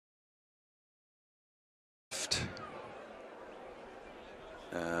left.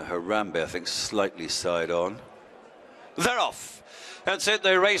 Harambe, I think, slightly side on. They're off. That's it,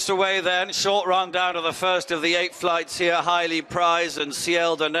 they race away then. Short run down to the first of the 8 flights here. Highly Prized and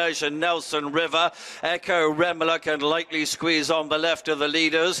Ciel de Neige and Nelson River. Echo, Remeluk and Lightly Squeeze on the left of the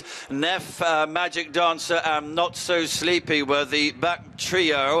leaders. Neff, Magic Dancer and Not So Sleepy were the back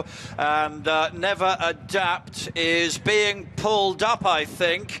trio. And Never Adapt is being pulled up, I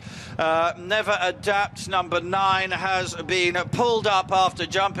think. Never Adapt, number 9, has been pulled up after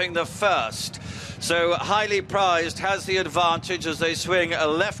jumping the first. So Highly Prized has the advantage as they swing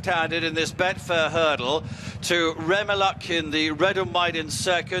left-handed in this Betfair hurdle to Remeluk in the red and white in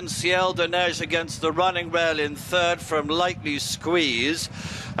second, Ciel de Neige against the running rail in third from Lightly Squeeze.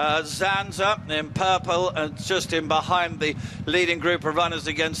 Zanza in purple and just in behind the leading group of runners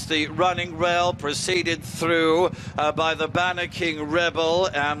against the running rail, preceded through by the Banner King Rebel,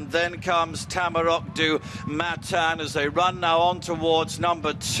 and then comes Tamarok du Matan as they run now on towards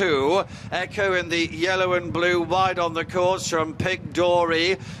number 2. Echo in the yellow and blue wide on the course from Pic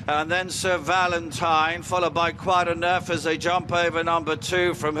D'orhy, and then Sir Valentine, followed by Quite Enough as they jump over number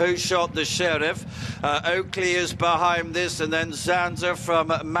 2 from Who Shot the Sheriff. Oakley is behind this, and then Zanza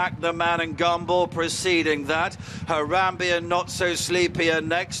from Mac the Man and Gumball preceding that. Harambe and Not So Sleepy are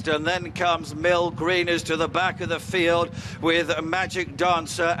next, and then comes Mill Green is to the back of the field with Magic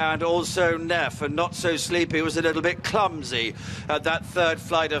Dancer and also Neff, and Not So Sleepy was a little bit clumsy at that third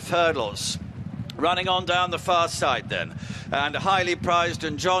flight of hurdles. Running on down the far side then, and Highly Prized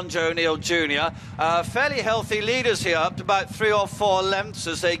and John Joe O'Neill Jr. Fairly healthy leaders here, up to about 3 or 4 lengths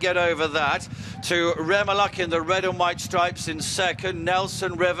as they get over that. To Remeluk in the red and white stripes in second,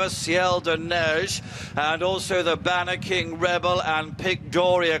 Nelson River, Ciel de Neige, and also the Banner King Rebel and Pic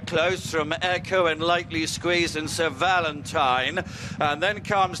D'orhy are close from Echo and Lightly Squeeze and Sir Valentine. And then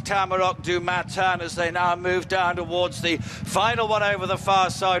comes Tamarok du Matan as they now move down towards the final one over the far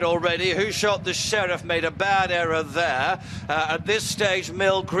side already. Who Shot the Sheriff made a bad error there. At this stage,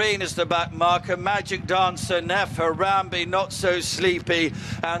 Mill Green is the back marker. Magic Dancer, Neff, Harambe, Not So Sleepy,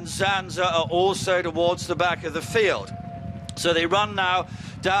 and Zanza are also towards the back of the field. So they run now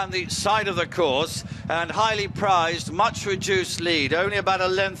down the side of the course, and Highly Prized, much reduced lead, only about a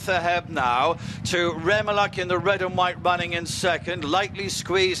length ahead now, to Remeluk in the red and white running in second, Lightly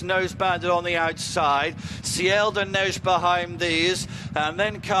Squeezed, nose banded on the outside, Ciel de Neige behind these, and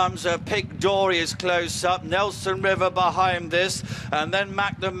then comes Pic D'orhy is close up, Nelson River behind this, and then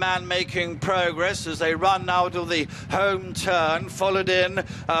Mac the Man making progress as they run now to the home turn, followed in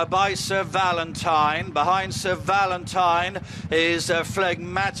by Sir Valentine. Behind Sir Valentine is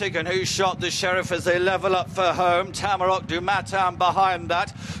Phlegmatic and Who Shot the Sheriff as they level up for home. Tamarok du Matan behind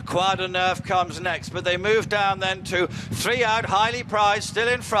that. Quite Enough comes next, but they move down then to 3 out. Highly Prized still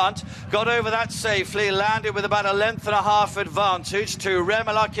in front, got over that safely, landed with about a length and a half advantage to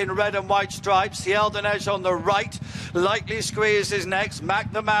Remeluk in red and white stripes. Ciel de Neige on the right, Lightly Squeezed is next,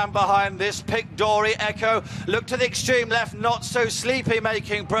 Mac the Man behind this, Pic D'orhy, Echo, look to the extreme left, Not So Sleepy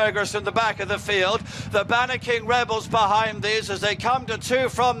making progress from the back of the field. The Banner King Rebels behind these as they come to 2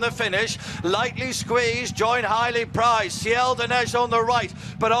 from the finish. Lightly Squeezed join Highly Prized, Ciel de Neige on the right,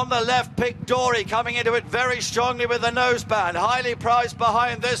 but on the left Pic D'orhy coming into it very strongly with the noseband. Highly Prized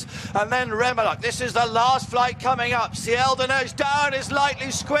behind this, and then Remeluk. This is the last flight coming up. Ciel de Neige down is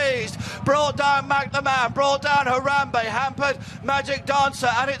Lightly Squeezed, brought down Mac the Man, brought down Harambe, hampered Magic Dancer,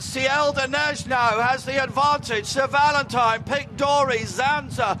 and it's Ciel de Neige now has the advantage. Sir Valentine, Pic D'orhy,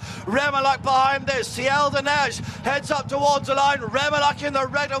 Zanza, Remeluk behind this. Ciel de Neige heads up towards the line. Remeluk in the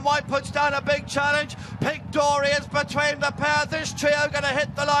red and white puts down a big challenge. Pic D'orhy is between the pair. This trio going to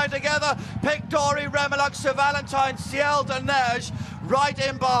hit the line together. Pic D'orhy, Remeluk, Sir Valentine, Ciel de Neige. Right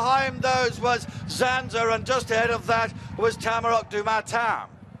in behind those was Zanza, and just ahead of that was Tamarok du Matan.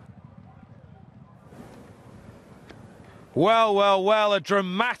 Well, well, well, a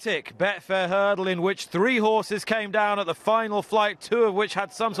dramatic Betfair hurdle in which 3 horses came down at the final flight, 2 of which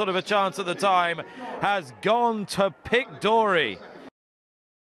had some sort of a chance at the time, has gone to Pic D'orhy.